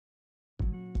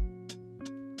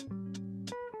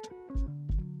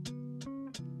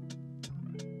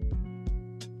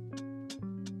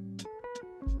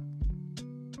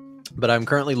but I'm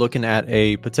currently looking at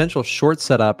a potential short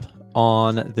setup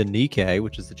on the Nikkei,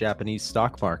 which is the Japanese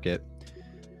stock market,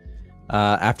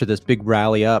 after this big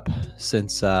rally up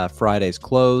since Friday's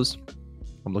close.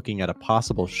 I'm looking at a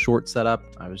possible short setup.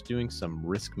 I was doing some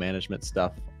risk management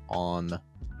stuff on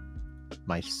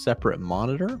my separate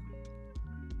monitor.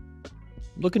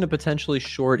 Looking to potentially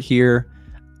short here.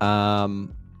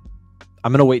 I'm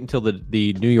going to wait until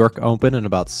the New York Open in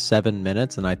about 7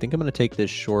 minutes, and I think I'm going to take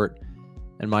this short.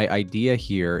 And my idea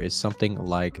here is something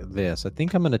like this. I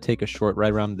think I'm going to take a short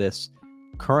right around this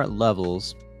current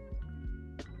levels.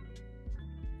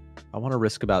 I want to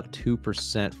risk about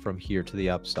 2% from here to the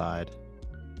upside.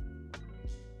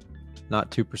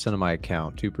 Not 2% of my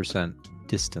account, 2%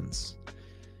 distance.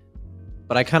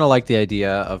 But I kind of like the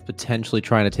idea of potentially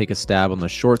trying to take a stab on the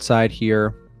short side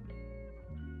here.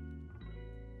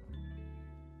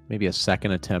 Maybe a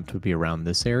second attempt would be around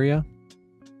this area.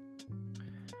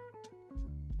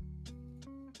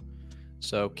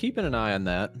 So keeping an eye on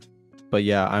that. But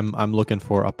yeah, I'm looking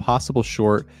for a possible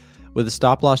short with a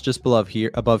stop loss just above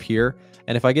here.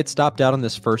 And if I get stopped out on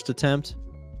this first attempt,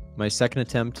 my second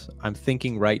attempt, I'm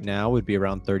thinking right now would be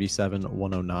around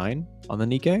 37,109 on the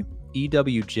Nikkei.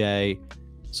 EWJ,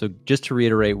 so just to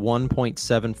reiterate,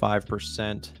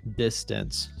 1.75%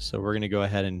 distance. So we're going to go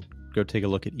ahead and go take a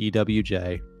look at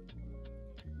EWJ.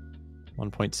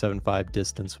 1.75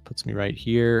 distance puts me right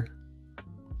here.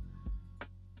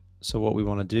 So what we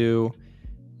want to do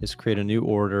is create a new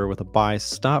order with a buy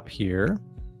stop here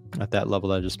at that level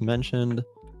that I just mentioned.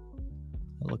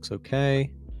 That looks okay.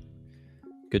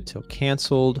 Good till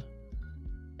canceled.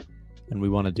 And we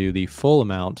want to do the full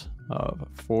amount of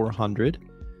 400.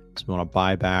 So we want to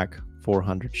buy back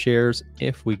 400 shares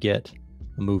if we get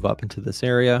a move up into this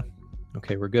area.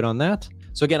 Okay, we're good on that.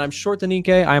 So again, I'm short the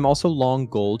Nikkei. I'm also long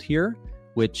gold here,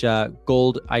 which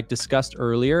gold I discussed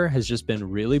earlier has just been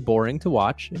really boring to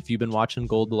watch. If you've been watching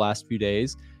gold the last few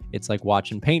days, it's like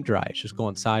watching paint dry. It's just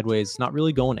going sideways. It's not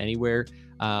really going anywhere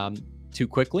too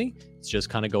quickly. It's just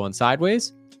kind of going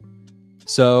sideways.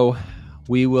 So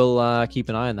we will keep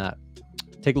an eye on that.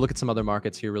 Take a look at some other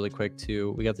markets here really quick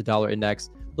too. We got the dollar index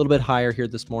a little bit higher here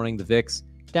this morning. The VIX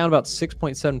down about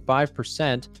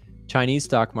 6.75%. Chinese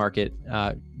stock market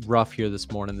rough here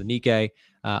this morning. The Nikkei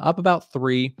up about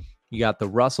 3. You got the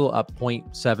Russell up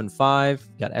 0.75.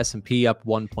 You got S&P up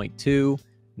 1.2.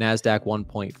 NASDAQ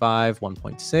 1.5,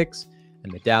 1.6.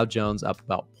 And the Dow Jones up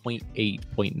about 0.8,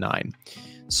 0.9.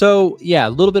 So yeah, a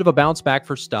little bit of a bounce back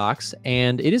for stocks.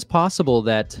 And it is possible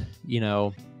that, you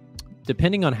know,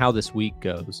 depending on how this week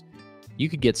goes, you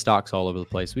could get stocks all over the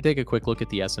place. We take a quick look at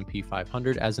the S&P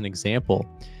 500 as an example.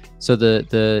 So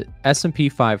the S&P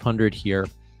 500 here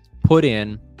put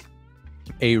in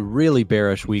a really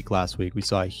bearish week last week. We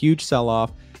saw a huge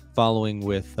sell-off following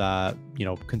with, you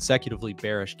know, consecutively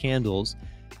bearish candles.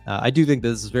 I do think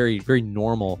this is very, very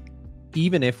normal,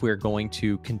 even if we're going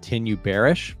to continue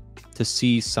bearish, to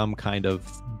see some kind of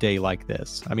day like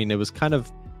this. I mean, it was kind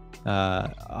of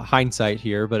hindsight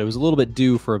here, but it was a little bit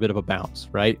due for a bit of a bounce,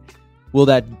 right? Will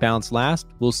that bounce last?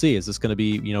 We'll see. Is this going to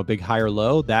be, you know, big high or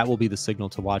low? That will be the signal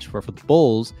to watch for the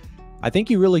bulls. I think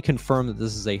you really confirm that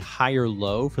this is a higher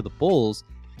low for the bulls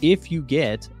if you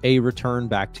get a return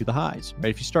back to the highs, right?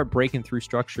 If you start breaking through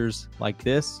structures like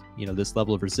this, you know, this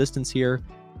level of resistance here,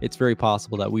 it's very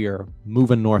possible that we are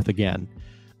moving north again.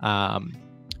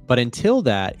 But until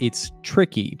that, it's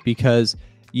tricky because,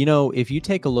 you know, if you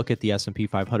take a look at the S&P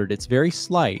 500, it's very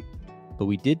slight, but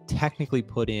we did technically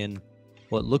put in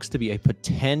what looks to be a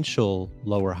potential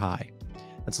lower high.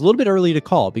 It's a little bit early to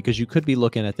call because you could be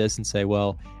looking at this and say,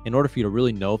 well, in order for you to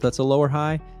really know if that's a lower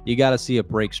high, you got to see a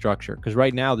break structure. Because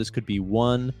right now, this could be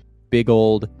one big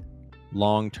old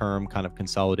long-term kind of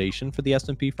consolidation for the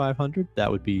S&P 500.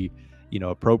 That would be, you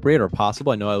know, appropriate or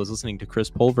possible. I know I was listening to Chris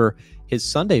Pulver, his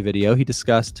Sunday video. He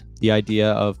discussed the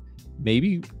idea of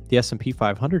maybe the S&P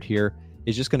 500 here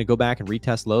is just going to go back and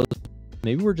retest lows.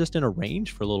 Maybe we're just in a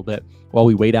range for a little bit while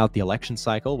we wait out the election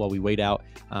cycle, while we wait out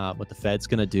what the Fed's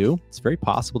going to do. It's very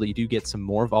possible that you do get some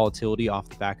more volatility off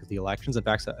the back of the elections. In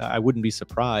fact, I wouldn't be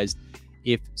surprised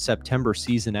if September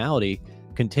seasonality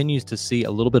continues to see a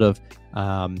little bit of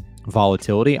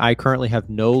volatility. I currently have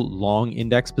no long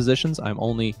index positions. I'm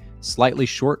only slightly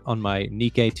short on my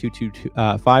Nikkei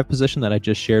 225 position that I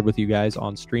just shared with you guys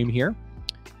on stream here.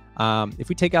 If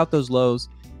we take out those lows,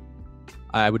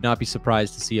 I would not be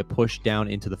surprised to see a push down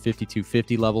into the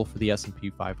 5250 level for the S&P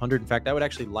 500. In fact, I would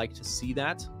actually like to see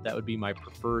that. That would be my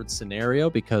preferred scenario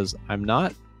because I'm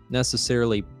not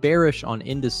necessarily bearish on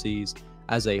indices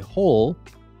as a whole.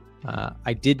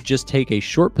 I did just take a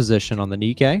short position on the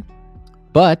Nikkei,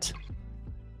 but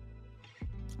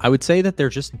I would say that they're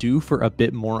just due for a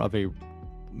bit more of a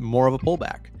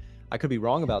pullback. I could be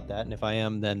wrong about that, and if I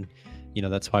am, then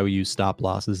that's why we use stop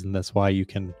losses, and that's why you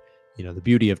can, the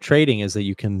beauty of trading is that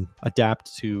you can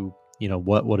adapt to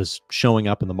what is showing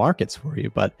up in the markets for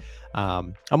you. But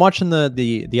I'm watching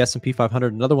the S&P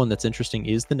 500. Another one that's interesting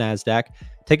is the Nasdaq.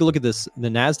 Take a look at this. The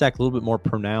Nasdaq a little bit more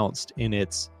pronounced in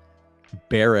its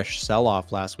bearish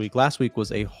sell-off last week. Last week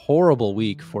was a horrible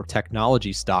week for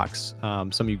technology stocks.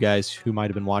 Some of you guys who might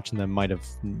have been watching them might have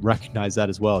recognized that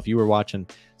as well. If you were watching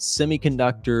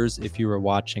semiconductors, if you were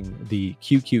watching the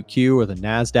QQQ or the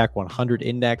Nasdaq 100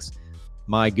 index,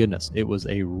 my goodness, it was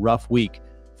a rough week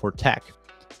for tech.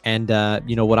 And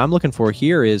what I'm looking for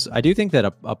here is, I do think that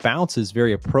a bounce is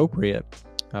very appropriate,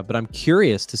 but I'm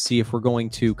curious to see if we're going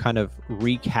to kind of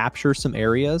recapture some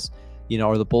areas.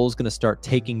 Are the bulls going to start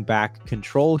taking back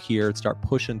control here and start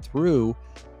pushing through,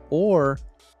 or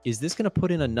is this going to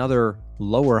put in another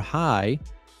lower high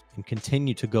and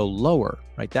continue to go lower?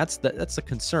 Right, that's a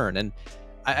concern, and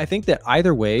I think that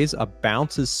either ways, a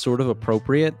bounce is sort of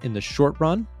appropriate in the short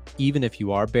run, even if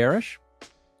you are bearish.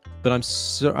 But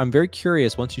I'm very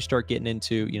curious, once you start getting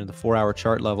into the 4-hour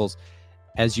chart levels,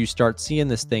 as you start seeing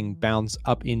this thing bounce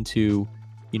up into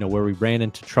where we ran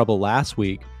into trouble last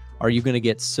week. Are you going to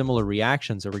get similar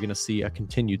reactions? Are we going to see a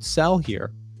continued sell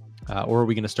here? Or are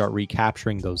we going to start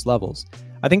recapturing those levels?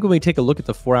 I think when we take a look at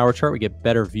the 4-hour chart, we get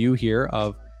better view here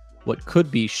of what could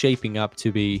be shaping up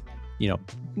to be,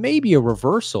 maybe a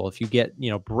reversal. If you get,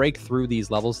 break through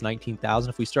these levels, 19,000,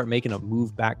 if we start making a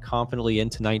move back confidently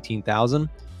into 19,000,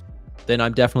 then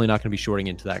I'm definitely not going to be shorting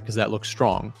into that because that looks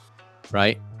strong,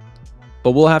 right?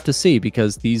 But we'll have to see,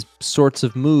 because these sorts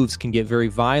of moves can get very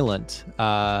violent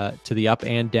to the up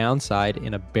and downside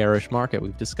in a bearish market.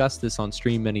 We've discussed this on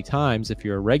stream many times. If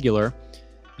you're a regular,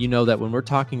 you know that when we're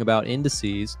talking about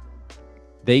indices,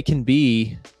 they can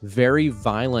be very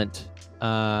violent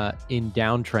in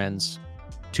downtrends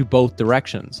to both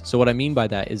directions. So what I mean by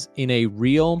that is,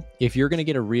 if you're going to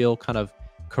get a real kind of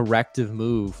corrective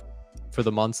move for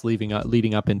the months leading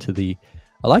up into the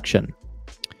election,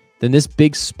 then this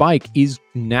big spike is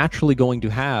naturally going to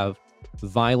have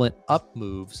violent up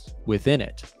moves within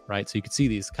it, right? So you can see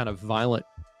these kind of violent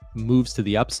moves to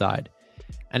the upside.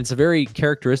 And it's a very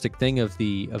characteristic thing of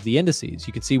the indices.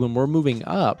 You can see when we're moving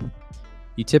up,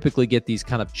 you typically get these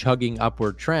kind of chugging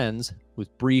upward trends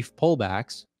with brief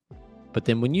pullbacks. But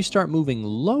then when you start moving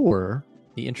lower,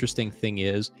 the interesting thing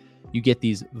is you get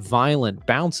these violent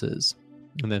bounces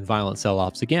and then violent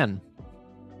sell-offs again.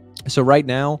 So right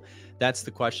now, that's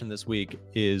the question this week,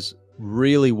 is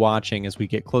really watching as we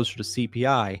get closer to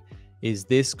CPI. Is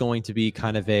this going to be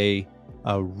kind of a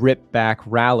rip back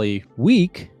rally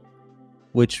week,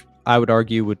 which I would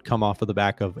argue would come off of the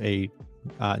back of a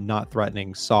not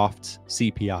threatening soft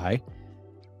CPI?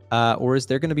 Or is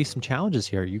there going to be some challenges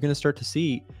here? You're going to start to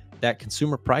see that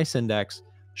consumer price index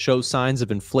show signs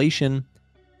of inflation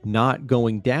not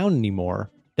going down anymore.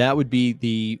 That would be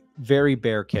the very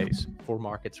bear case for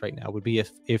markets right now, would be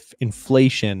if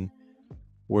inflation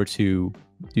were to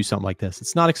do something like this.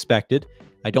 It's not expected.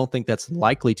 I don't think that's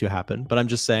likely to happen, but I'm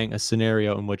just saying a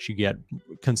scenario in which you get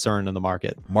concern in the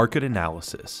market. Market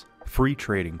analysis, free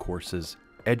trading courses,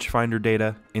 edge finder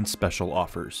data, and special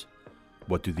offers.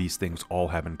 What do these things all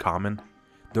have in common?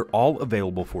 They're all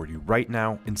available for you right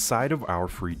now inside of our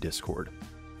free Discord.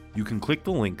 You can click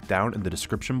the link down in the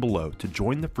description below to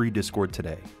join the free Discord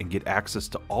today and get access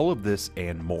to all of this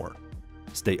and more.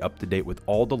 Stay up to date with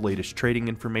all the latest trading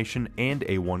information and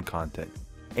A1 content.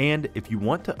 And if you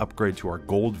want to upgrade to our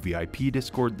Gold VIP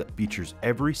Discord that features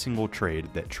every single trade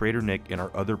that Trader Nick and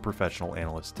our other professional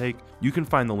analysts take, you can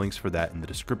find the links for that in the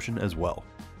description as well.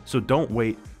 So don't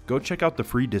wait, go check out the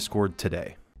free Discord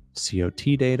today.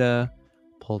 COT data,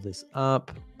 pull this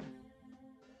up.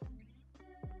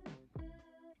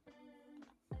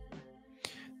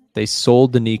 They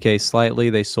sold the Nikkei slightly.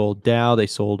 They sold Dow. They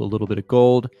sold a little bit of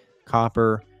gold,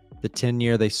 copper, the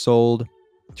 10-year they sold.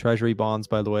 Treasury bonds,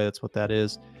 by the way, that's what that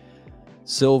is.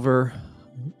 Silver,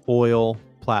 oil,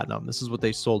 platinum. This is what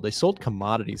they sold. They sold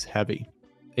commodities heavy.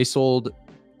 They sold...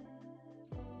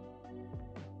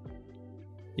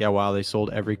 Yeah, wow, they sold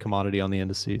every commodity on the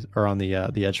indices, or on the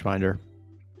edge finder.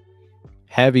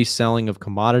 Heavy selling of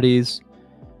commodities.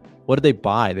 What did they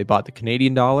buy? They bought the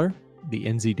Canadian dollar, the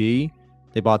NZD.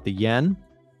 They bought the yen,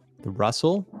 the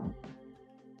Russell,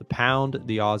 the pound,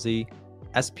 the Aussie,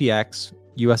 SPX,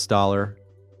 US dollar,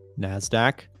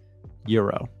 NASDAQ,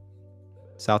 Euro,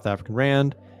 South African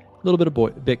Rand, a little bit of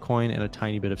Bitcoin, and a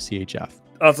tiny bit of CHF.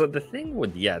 Also, the thing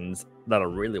with yens that I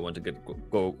really want to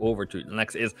go over to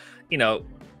next is,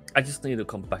 I just need to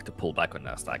come back to pull back on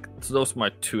NASDAQ. So those are my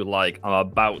two, I'm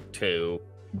about to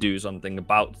do something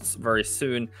about very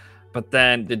soon. But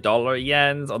then the dollar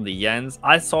yens on the yens,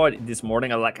 I saw it this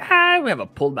morning. I was like, "Hey, we have a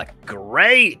pullback.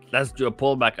 Great, let's do a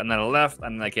pullback." And then I left,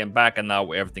 and then I came back, and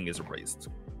now everything is raised.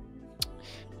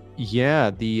 Yeah,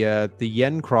 the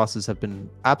yen crosses have been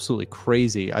absolutely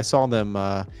crazy. I saw them,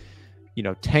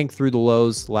 tank through the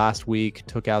lows last week,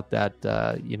 took out that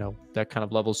that kind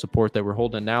of level of support that we're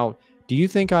holding now. Do you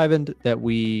think, Ivan, that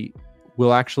we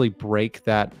will actually break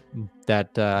that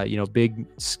big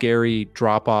scary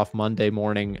drop off Monday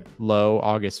morning low,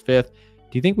 August 5th?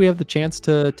 Do you think we have the chance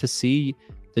to see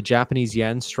the Japanese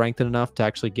yen strengthen enough to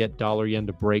actually get dollar yen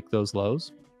to break those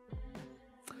lows?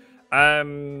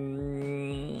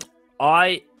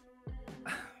 I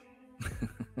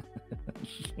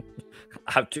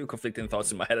have two conflicting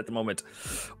thoughts in my head at the moment.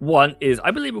 One is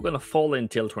I believe we're going to fall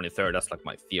until 23rd. That's like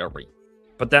my theory.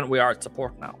 But then we are at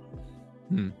support now.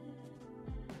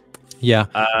 Yeah.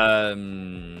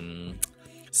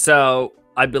 So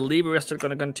I believe we're still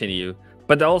going to continue.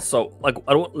 But also, like,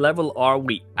 at what level are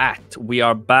we at? We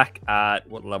are back at,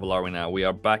 what level are we now? We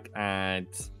are back at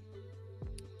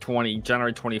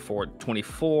January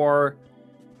 24,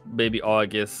 maybe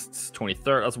August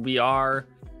 23rd, as we are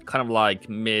kind of like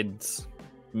mid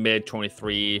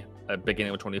 23,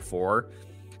 beginning of 24.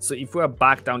 So if we're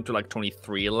back down to like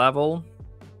 23 level,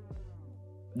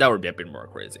 that would be a bit more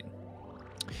crazy.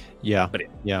 Yeah, but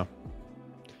yeah.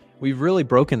 We've really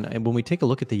broken, and when we take a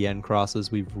look at the yen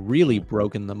crosses, we've really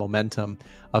broken the momentum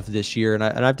of this year. And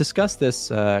I've discussed this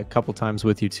a couple times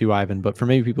with you too, Ivan, but for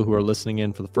many people who are listening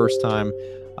in for the first time,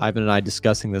 Ivan and I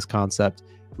discussing this concept.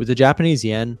 With the Japanese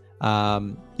yen,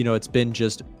 it's been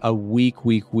just a weak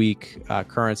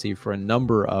currency for a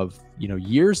number of,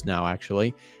 years now,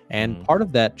 actually. And part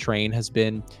of that train has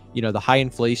been, the high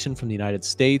inflation from the United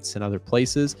States and other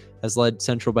places has led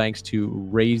central banks to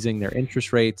raising their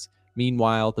interest rates.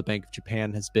 Meanwhile, the Bank of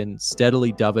Japan has been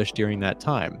steadily dovish during that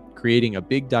time, creating a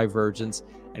big divergence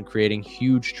and creating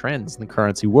huge trends in the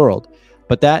currency world.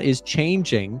 But that is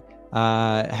changing,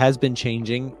 has been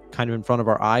changing kind of in front of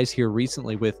our eyes here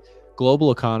recently, with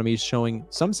global economies showing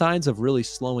some signs of really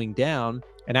slowing down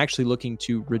and actually looking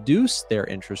to reduce their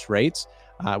interest rates.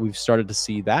 We've started to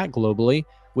see that globally,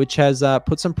 which has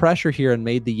put some pressure here and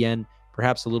made the yen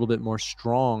perhaps a little bit more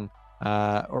strong,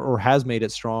 or has made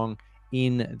it strong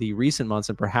in the recent months,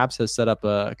 and perhaps has set up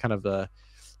a kind of a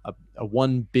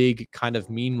one big kind of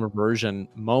mean reversion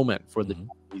moment for the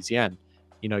Japanese yen.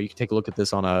 You can take a look at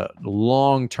this on a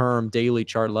long-term daily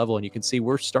chart level, and you can see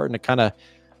we're starting to kind of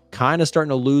starting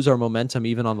to lose our momentum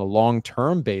even on the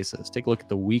long-term basis. Take a look at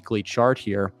the weekly chart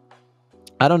here.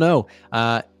 I don't know.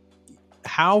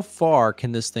 How far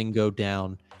can this thing go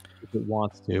down if it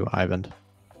wants to, Ivan?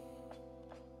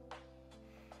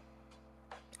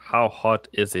 How hot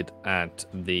is it at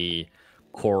the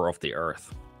core of the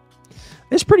Earth?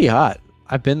 It's pretty hot.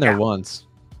 I've been there once.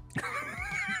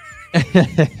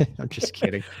 I'm just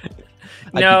kidding.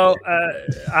 No,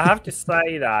 I have to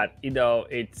say that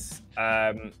it's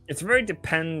very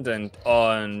dependent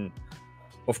on,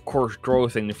 of course,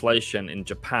 growth and inflation in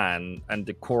Japan and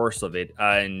the course of it,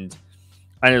 and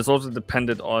it's also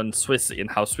dependent on Swissy and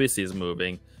how Swissy is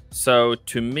moving. So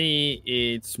to me,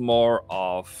 it's more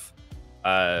of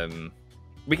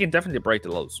we can definitely break the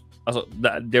lows. Also,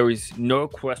 there is no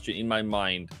question in my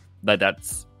mind that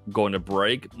that's going to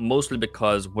break, mostly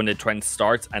because when the trend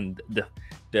starts and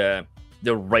the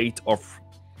rate of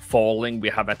falling we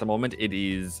have at the moment, it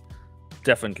is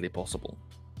definitely possible.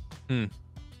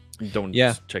 Don't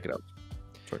check it out.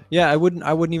 Sorry. Yeah, I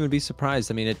wouldn't even be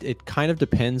surprised. I mean, it kind of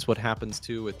depends what happens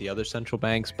too with the other central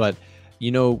banks, but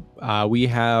we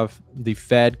have the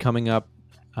Fed coming up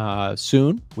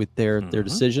soon with their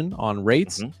decision on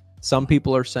rates. Some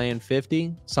people are saying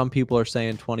 50, some people are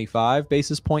saying 25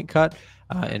 basis point cut.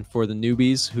 And for the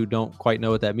newbies who don't quite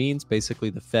know what that means,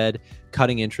 basically the Fed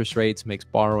cutting interest rates makes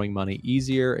borrowing money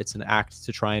easier. It's an act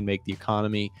to try and make the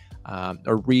economy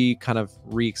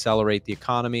re-accelerate the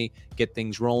economy, get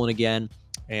things rolling again.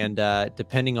 And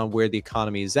depending on where the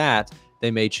economy is at, they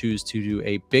may choose to do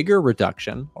a bigger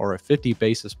reduction or a 50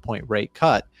 basis point rate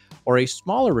cut, or a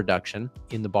smaller reduction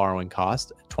in the borrowing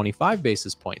cost, 25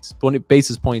 basis points. 20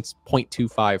 basis points,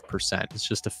 0.25%. It's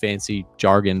just a fancy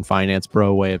jargon finance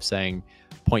bro way of saying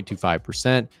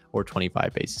 0.25% or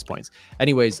 25 basis points.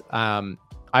 Anyways,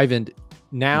 Ivan,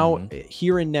 now,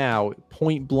 here and now,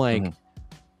 point blank,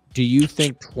 do you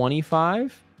think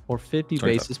 25 or 50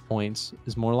 basis points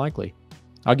is more likely?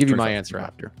 I'll give you my answer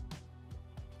after.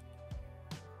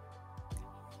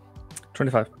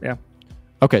 25, yeah.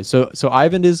 Okay, so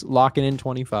Ivan is locking in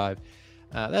 25.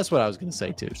 That's what I was going to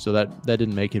say too. So that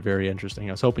didn't make it very interesting.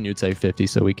 I was hoping you'd say 50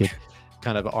 so we could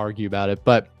kind of argue about it.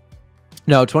 But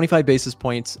no, 25 basis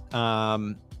points.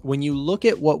 When you look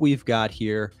at what we've got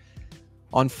here,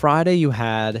 on Friday, you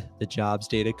had the jobs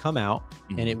data come out,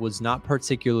 and it was not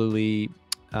particularly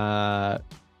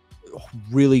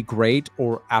really great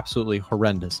or absolutely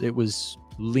horrendous. It was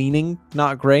leaning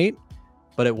not great,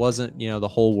 but it wasn't, the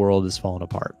whole world is falling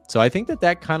apart. So I think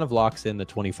that kind of locks in the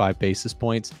 25 basis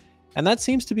points. And that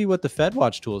seems to be what the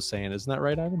FedWatch tool is saying. Isn't that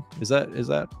right, Ivan? Is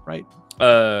that right?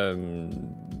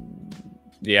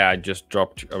 Yeah, I just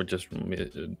dropped you to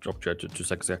 2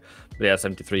 seconds there. But yeah,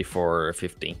 73 for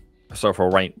 50. So for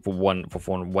one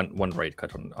rate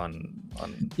cut on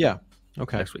yeah.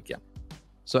 Okay. next week, yeah.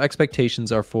 So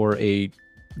expectations are for a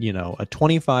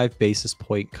 25 basis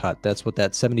point cut. That's what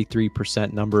that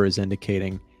 73% number is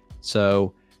indicating.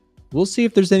 So we'll see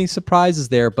if there's any surprises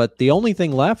there. But the only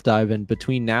thing left, Ivan,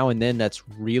 between now and then that's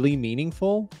really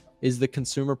meaningful is the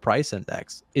consumer price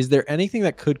index. Is there anything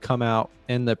that could come out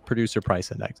in the producer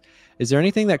price index? Is there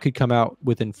anything that could come out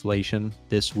with inflation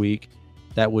this week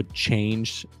that would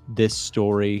change this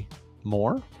story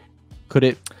more? Could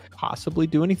it possibly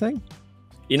do anything?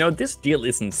 This deal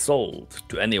isn't sold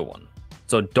to anyone.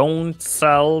 So don't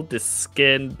sell the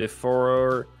skin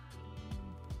before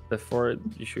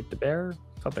you shoot the bear.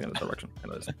 Something in that direction.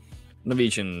 Anyways,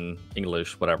 Norwegian,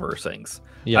 English, whatever sayings.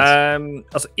 Yes.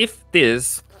 Also, if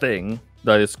this thing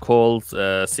that is called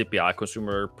CPI,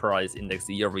 Consumer Price Index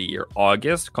year-over-year,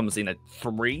 August comes in at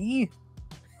 3,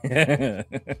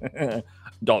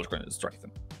 dollar's going to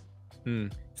strengthen.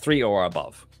 3 or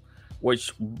above,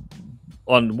 which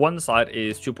on one side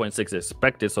is 2.6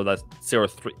 expected, so that's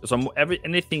 0.3. So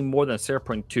anything more than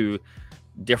 0.2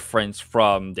 difference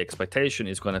from the expectation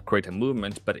is going to create a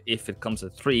movement. But if it comes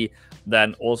at 3,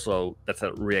 then also that's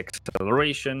a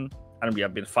re-acceleration. And we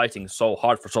have been fighting so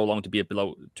hard for so long to be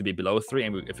below 3.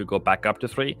 And if we go back up to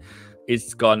 3,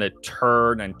 it's going to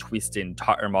turn and twist the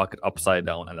entire market upside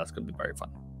down, and that's going to be very fun.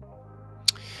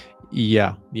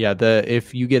 Yeah.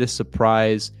 If you get a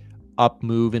surprise up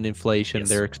move in inflation, Yes.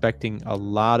 They're expecting a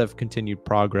lot of continued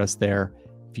progress there.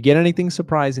 If you get anything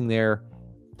surprising there,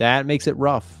 that makes it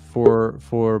rough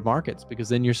for markets, because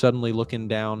then you're suddenly looking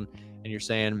down and you're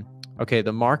saying, okay,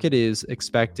 the market is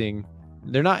expecting,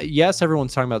 yes,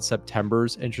 everyone's talking about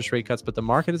September's interest rate cuts, but the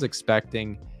market is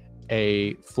expecting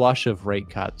a flush of rate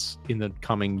cuts in the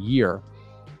coming year.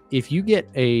 If you get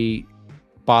a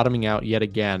bottoming out yet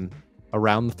again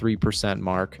around the 3%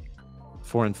 mark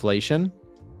for inflation,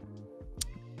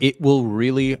 it will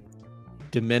really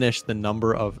diminish the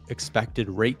number of expected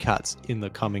rate cuts in the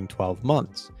coming 12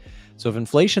 months. So if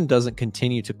inflation doesn't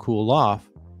continue to cool off,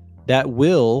 that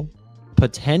will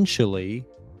potentially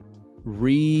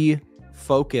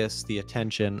refocus the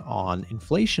attention on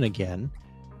inflation again,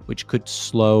 which could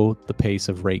slow the pace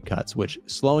of rate cuts, which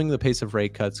slowing the pace of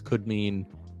rate cuts could mean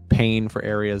pain for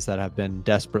areas that have been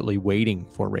desperately waiting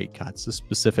for rate cuts,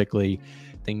 specifically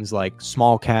things like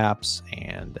small caps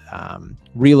and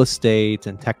real estate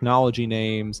and technology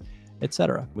names,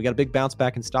 etc. We got a big bounce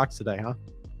back in stocks today, huh?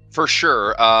 For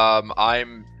sure.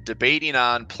 I'm debating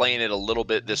on playing it a little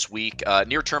bit this week.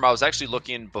 Near term, I was actually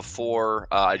looking before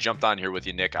I jumped on here with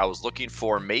you, Nick. I was looking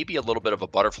for maybe a little bit of a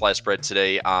butterfly spread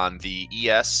today on the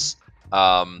ES.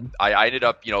 I ended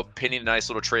up, pinning a nice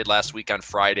little trade last week on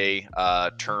Friday,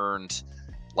 turned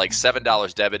like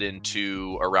 $7 debit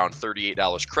into around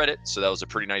 $38 credit. So that was a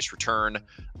pretty nice return.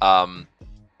 Let's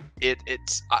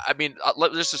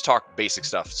just talk basic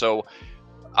stuff. So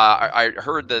I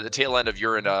heard the tail end of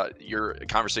your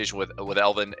conversation with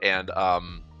Elvin, and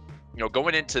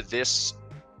going into this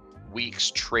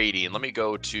week's trading, let me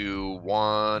go to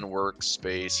one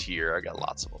workspace here. I got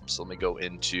lots of them. So let me go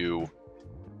into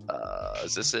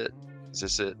is this it?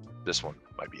 This one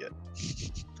might be it.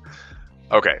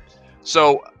 Okay.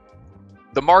 So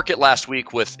the market last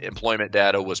week with employment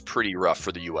data was pretty rough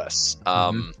for the U.S.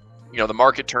 The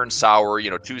market turned sour.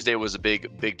 Tuesday was a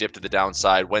big dip to the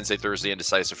downside. Wednesday, Thursday,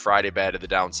 indecisive. Friday, bad to the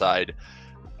downside.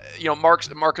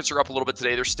 Markets are up a little bit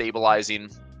today. They're stabilizing.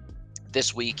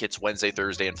 This week, it's Wednesday,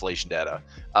 Thursday, inflation data.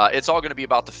 It's all going to be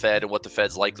about the Fed and what the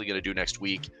Fed's likely going to do next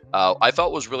week. I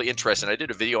thought was really interesting. I did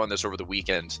a video on this over the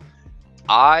weekend.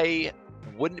 I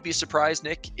wouldn't be surprised,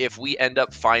 Nick, if we end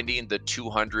up finding the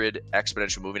 200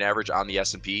 exponential moving average on the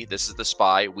S&P. This is the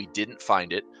SPY. We didn't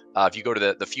find it. If you go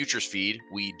to the futures feed,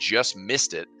 we just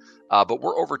missed it. But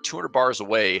we're over 200 bars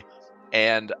away,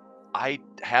 and I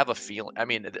have a feeling. I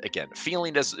mean, again,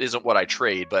 feeling isn't what I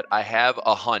trade, but I have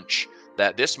a hunch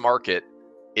that this market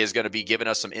is going to be giving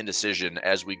us some indecision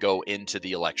as we go into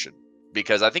the election,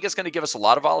 because I think it's going to give us a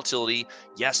lot of volatility.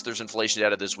 Yes, there's inflation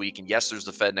data this week, and yes, there's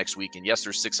the Fed next week, and yes,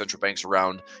 there's 6 central banks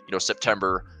around,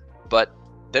 September. But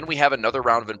then we have another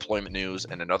round of employment news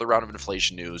and another round of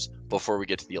inflation news before we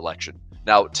get to the election.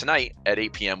 Now, tonight at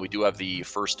 8 p.m., we do have the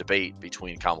first debate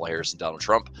between Kamala Harris and Donald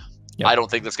Trump. Yep. I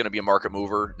don't think that's going to be a market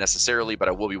mover necessarily, but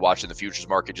I will be watching the futures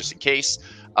market just in case.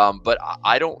 But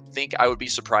I don't think I would be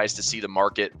surprised to see the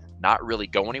market not really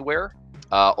go anywhere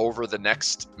over the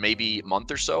next maybe month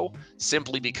or so,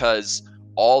 simply because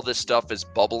all this stuff is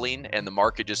bubbling and the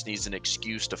market just needs an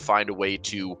excuse to find a way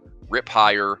to rip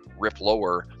higher, rip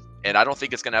lower. And I don't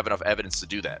think it's going to have enough evidence to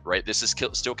do that, right? This is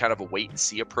still kind of a wait and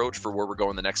see approach for where we're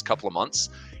going the next couple of months.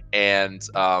 And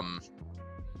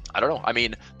I don't know. I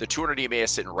mean, the 200 EMA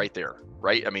is sitting right there,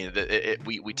 right? I mean,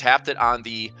 we tapped it on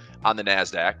the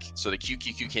NASDAQ. So the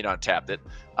QQQ came out and tapped it.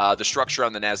 The structure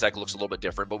on the NASDAQ looks a little bit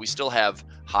different, but we still have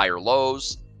higher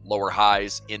lows, lower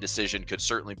highs. Indecision could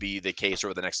certainly be the case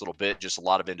over the next little bit. Just a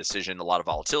lot of indecision, a lot of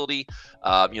volatility.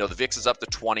 The VIX is up to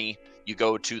 20. You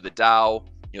go to the Dow.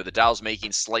 The Dow's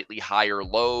making slightly higher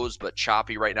lows, but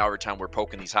choppy right now. Every time we're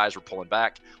poking these highs, we're pulling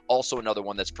back. Also another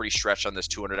one that's pretty stretched on this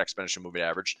 200 exponential moving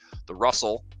average. The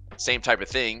Russell, same type of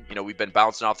thing. We've been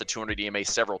bouncing off the 200 EMA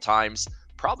several times.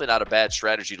 Probably not a bad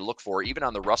strategy to look for. Even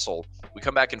on the Russell, we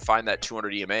come back and find that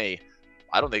 200 EMA.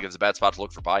 I don't think it's a bad spot to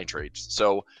look for buying trades.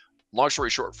 So long story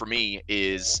short for me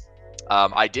is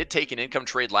I did take an income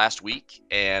trade last week,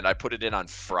 and I put it in on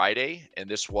Friday, and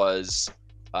this was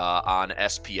on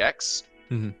SPX.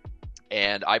 Mm-hmm.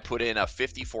 And I put in a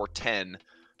 54.10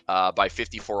 by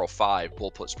 54.05 bull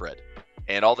put spread.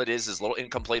 And all that is a little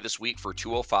income play this week for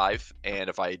 205. And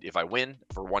if I win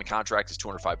for one contract, it's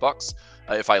 $205.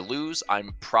 If I lose,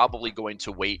 I'm probably going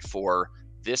to wait for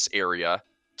this area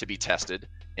to be tested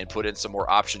and put in some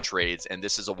more option trades. And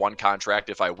this is a one contract.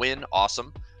 If I win,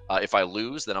 awesome. If I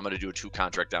lose, then I'm going to do a two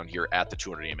contract down here at the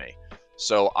 200 EMA.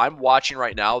 So I'm watching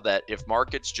right now that if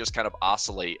markets just kind of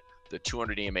oscillate, the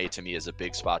 200 EMA to me is a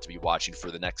big spot to be watching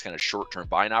for the next kind of short-term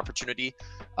buying opportunity.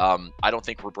 I don't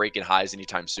think we're breaking highs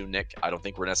anytime soon, Nick. I don't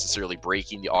think we're necessarily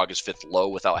breaking the August 5th low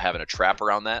without having a trap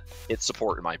around that. It's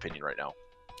support, in my opinion, right now.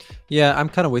 Yeah, I'm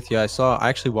kind of with you. I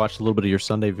actually watched a little bit of your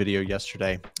Sunday video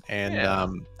yesterday,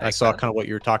 and I saw kind of what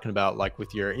you were talking about, like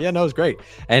with your, it was great.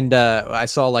 And I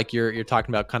saw like you're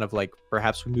talking about kind of like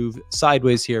perhaps we move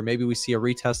sideways here. Maybe we see a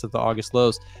retest of the August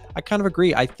lows. I kind of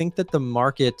agree. I think that the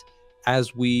market,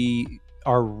 as we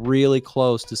are really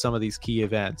close to some of these key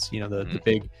events, the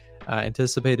big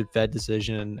anticipated Fed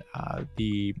decision,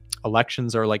 the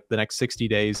elections are like the next 60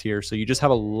 days here. So you just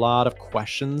have a lot of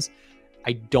questions.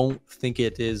 I don't think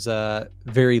it is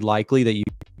very likely that you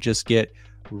just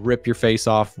rip your face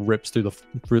off, rips through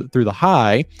the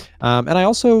high. And I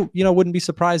also, wouldn't be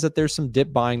surprised that there's some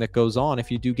dip buying that goes on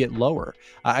if you do get lower.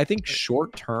 I think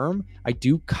short term, I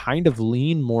do kind of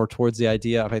lean more towards the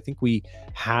idea of, I think we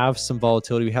have some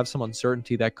volatility, we have some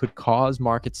uncertainty that could cause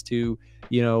markets to,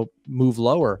 move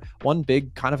lower. One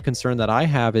big kind of concern that I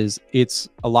have is it's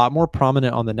a lot more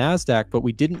prominent on the NASDAQ, but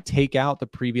we didn't take out the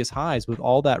previous highs with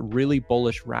all that really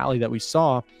bullish rally that we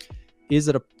saw. Is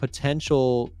it a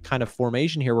potential kind of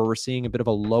formation here where we're seeing a bit of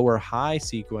a lower high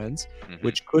sequence,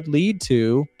 which could lead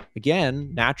to,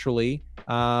 again, naturally,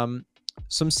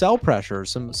 some sell pressure,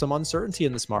 some uncertainty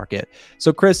in this market.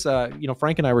 So Chris,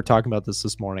 Frank and I were talking about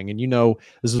this morning, and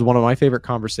this is one of my favorite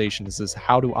conversations, is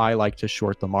how do I like to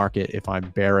short the market if I'm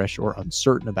bearish or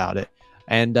uncertain about it?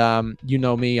 And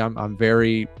me, I'm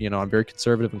very, I'm very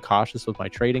conservative and cautious with my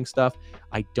trading stuff.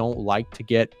 I don't like to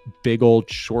get big old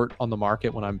short on the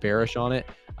market when I'm bearish on it.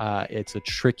 It's a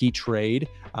tricky trade.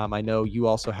 I know you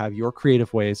also have your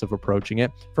creative ways of approaching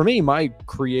it. For me, my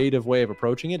creative way of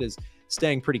approaching it is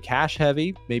staying pretty cash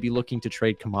heavy, maybe looking to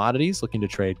trade commodities, looking to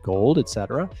trade gold,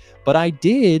 etc. But I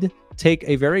did take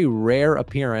a very rare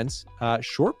appearance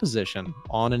short position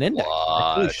on an index.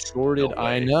 I really shorted,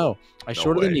 I know. I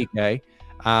shorted the Nikkei.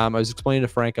 I was explaining to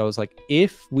Frank, I was like,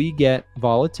 if we get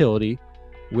volatility,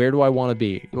 where do I want to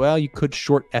be? Well, you could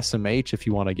short SMH if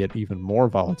you want to get even more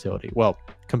volatility. Well,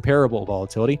 comparable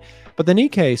volatility. But the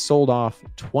Nikkei sold off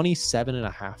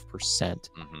 27.5%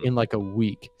 in like a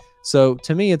week. So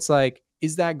to me, it's like,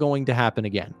 is that going to happen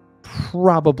again?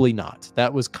 Probably not.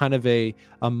 That was kind of a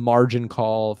margin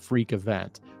call freak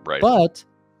event. Right. But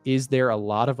is there a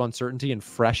lot of uncertainty and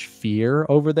fresh fear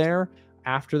over there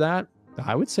after that?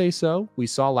 I would say so. We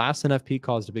saw last NFP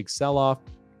caused a big sell-off.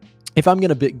 If I'm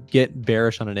going to get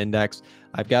bearish on an index,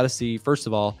 I've got to see, first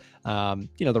of all,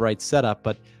 the right setup,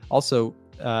 but also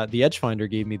the Edge Finder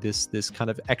gave me this kind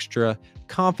of extra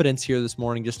confidence here this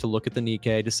morning just to look at the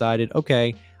Nikkei. Decided,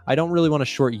 okay, I don't really want to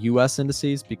short US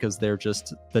indices because they're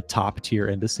just the top tier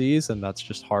indices, and that's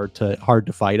just hard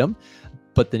to fight them.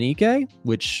 But the Nikkei,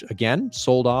 which again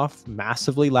sold off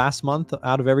massively last month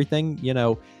out of everything,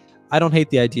 I don't hate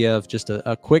the idea of just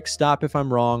a quick stop if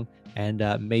I'm wrong, and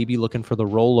maybe looking for the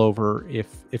rollover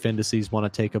if indices want to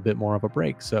take a bit more of a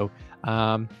break. So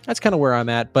that's kind of where I'm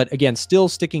at. But again, still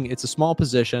sticking, it's a small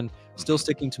position, still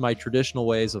sticking to my traditional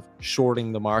ways of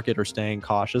shorting the market or staying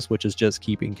cautious, which is just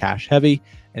keeping cash heavy.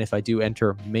 And if I do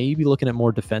enter, maybe looking at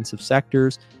more defensive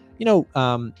sectors. You know,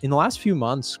 in the last few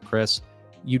months, Chris,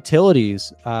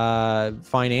 utilities,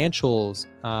 financials,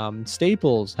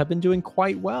 staples have been doing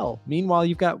quite well. Meanwhile,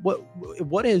 you've got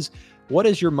what is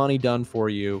your money done for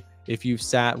you if you've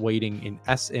sat waiting in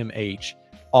SMH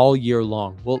all year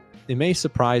long? Well, it may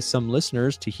surprise some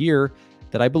listeners to hear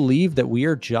that I believe that we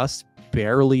are just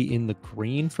barely in the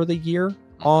green for the year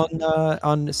on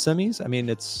semis. I mean,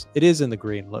 it is in the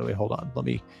green. Wait, hold on.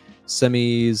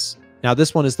 Semis. Now,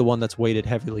 this one is the one that's weighted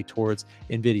heavily towards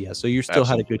NVIDIA. So you still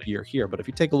had a good year here. But if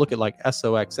you take a look at like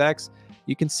SOXX,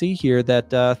 you can see here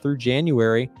that through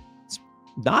January, it's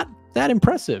not that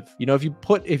impressive. You know, if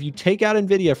you take out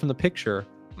NVIDIA from the picture,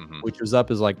 which was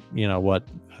up as like, you know, what,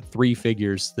 3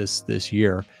 figures this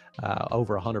year,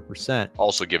 over 100%.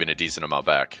 Also giving a decent amount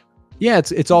back. Yeah,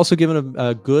 it's also given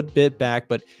a good bit back.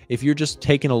 But if you're just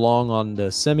taking along on the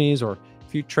semis, or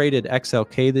if you traded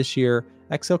XLK this year,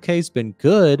 XLK's been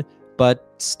good.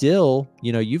 But still,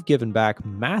 you know, you've given back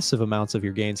massive amounts of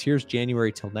your gains. Here's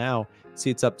January till now. See,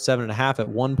 it's up 7.5. At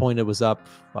one point, it was up,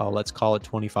 well, let's call it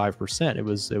 25%. It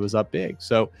was up big.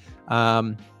 So,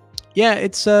 yeah,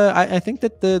 it's. I think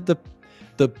that the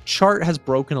chart has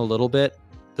broken a little bit.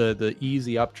 The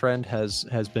easy uptrend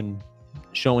has been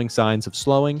showing signs of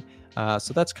slowing.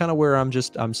 So that's kind of where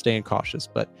I'm staying cautious.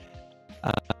 But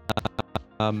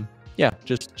yeah,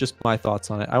 just my thoughts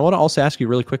on it. I want to also ask you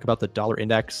really quick about the dollar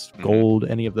index, gold,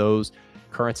 any of those,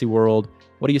 currency world.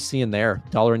 What are you seeing there?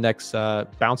 Dollar index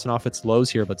bouncing off its lows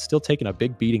here, but still taking a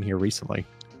big beating here recently.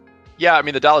 Yeah, I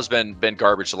mean, the dollar's been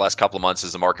garbage the last couple of months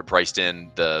as the market priced in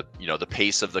the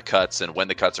pace of the cuts and when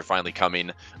the cuts are finally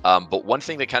coming. But one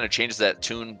thing that kind of changes that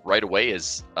tune right away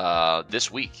is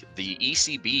this week the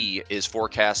ECB is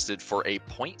forecasted for a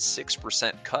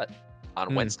 0.6% cut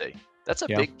on Wednesday. That's a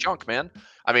big chunk, man.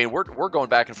 I mean, we're going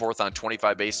back and forth on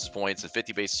 25 basis points and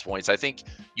 50 basis points. I think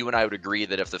you and I would agree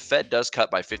that if the Fed does cut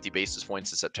by 50 basis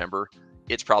points in September,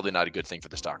 it's probably not a good thing for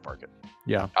the stock market.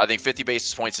 Yeah. I think 50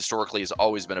 basis points historically has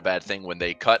always been a bad thing when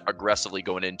they cut aggressively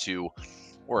going into,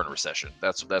 we're in a recession.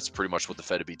 That's pretty much what the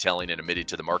Fed would be telling and admitting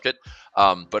to the market.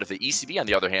 But if the ECB, on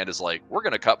the other hand, is like, we're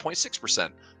going to cut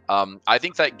 0.6%, I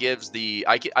think that gives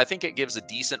I think it gives a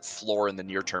decent floor in the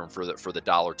near term for the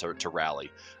dollar to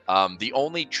rally. The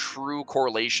only true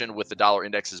correlation with the dollar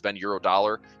index has been euro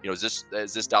dollar. You know,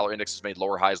 as this dollar index has made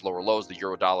lower highs, lower lows, the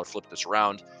euro dollar flipped this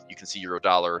around. You can see euro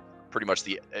dollar pretty much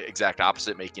the exact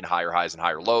opposite, making higher highs and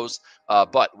higher lows.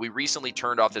 But we recently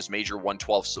turned off this major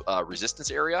 112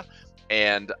 resistance area.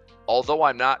 And although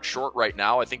I'm not short right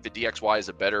now, I think the DXY is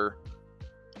a better,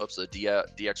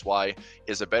 DXY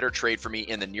is a better trade for me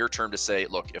in the near term to say,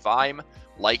 look, if I'm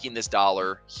liking this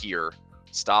dollar here,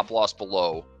 stop loss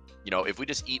below, you know, if we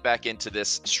just eat back into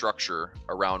this structure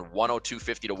around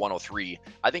 102.50 to 103,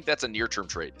 I think that's a near term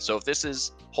trade. So if this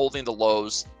is holding the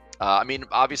lows, I mean,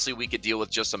 obviously we could deal with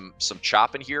just some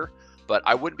chop in here, but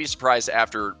I wouldn't be surprised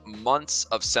after months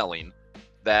of selling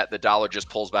that the dollar just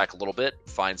pulls back a little bit,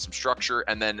 finds some structure,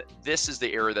 and then this is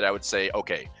the area that I would say,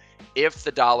 okay, if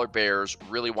the dollar bears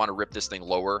really want to rip this thing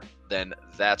lower, then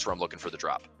that's where I'm looking for the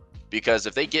drop. Because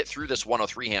if they get through this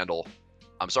 103 handle,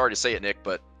 I'm sorry to say it, Nick,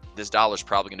 but this dollar is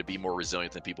probably going to be more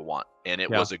resilient than people want. And it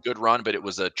was a good run, but it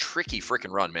was a tricky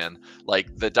freaking run, man.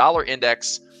 Like the dollar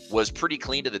index was pretty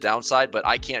clean to the downside, but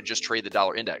I can't just trade the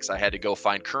dollar index. I had to go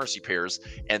find currency pairs,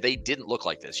 and they didn't look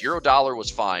like this. Euro dollar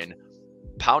was fine.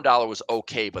 Pound dollar was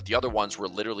okay, but the other ones were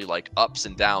literally like ups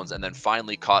and downs, and then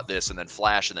finally caught this, and then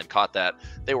flash, and then caught that.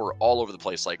 They were all over the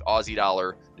place, like Aussie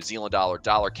dollar, New Zealand dollar,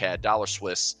 dollar CAD, dollar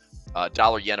Swiss.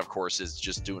 Dollar yen, of course, is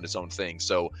just doing its own thing.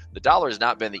 So the dollar has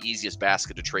not been the easiest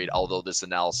basket to trade, although this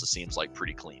analysis seems like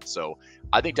pretty clean. So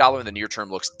I think dollar in the near term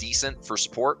looks decent for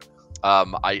support.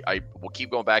 I will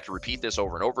keep going back to repeat this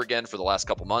over and over again for the last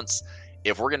couple months.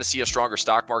 If we're going to see a stronger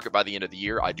stock market by the end of the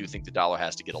year, I do think the dollar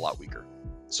has to get a lot weaker.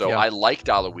 So I like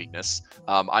dollar weakness.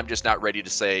 I'm just not ready to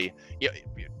say,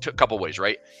 a couple ways,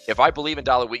 right? If I believe in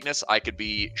dollar weakness, I could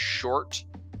be short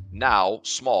now,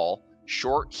 small,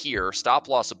 short here, stop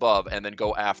loss above, and then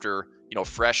go after,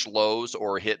 fresh lows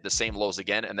or hit the same lows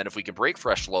again. And then if we can break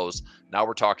fresh lows, now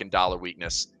we're talking dollar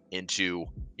weakness into,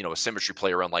 a symmetry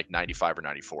play around like 95 or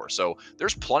 94. So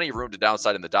there's plenty of room to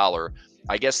downside in the dollar.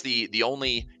 I guess the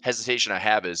only hesitation I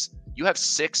have is you have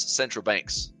 6 central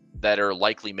banks that are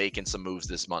likely making some moves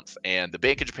this month. And the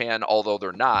Bank of Japan, although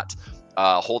they're not,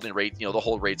 holding rate, the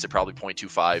hold rate's at probably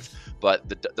 0.25, but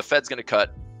the Fed's going to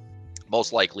cut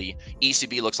most likely.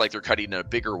 ECB looks like they're cutting in a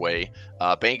bigger way.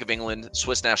 Bank of England,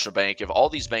 Swiss National Bank, if all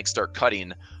these banks start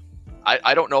cutting,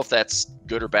 I don't know if that's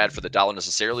good or bad for the dollar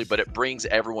necessarily, but it brings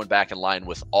everyone back in line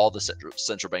with all the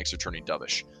central banks are turning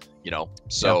dovish,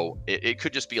 so it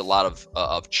could just be a lot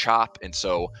of chop. And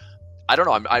so I don't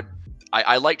know.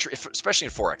 I like, especially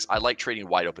in Forex, I like trading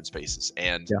wide open spaces,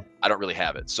 and I don't really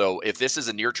have it. So if this is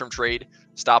a near-term trade,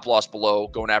 stop loss below,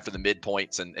 going after the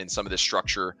midpoints and some of this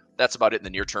structure, that's about it in the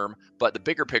near term. But the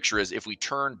bigger picture is if we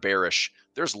turn bearish,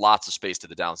 there's lots of space to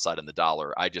the downside in the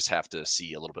dollar. I just have to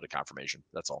see a little bit of confirmation.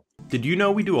 That's all. Did you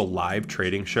know we do a live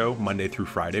trading show Monday through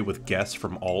Friday with guests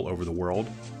from all over the world?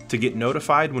 To get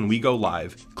notified when we go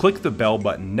live, click the bell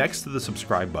button next to the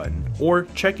subscribe button or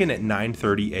check in at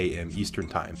 9:30 a.m. Eastern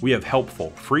Time. We have helpful,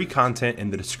 free content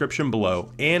in the description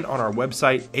below and on our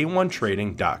website,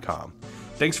 a1trading.com.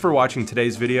 Thanks for watching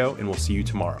today's video, and we'll see you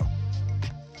tomorrow.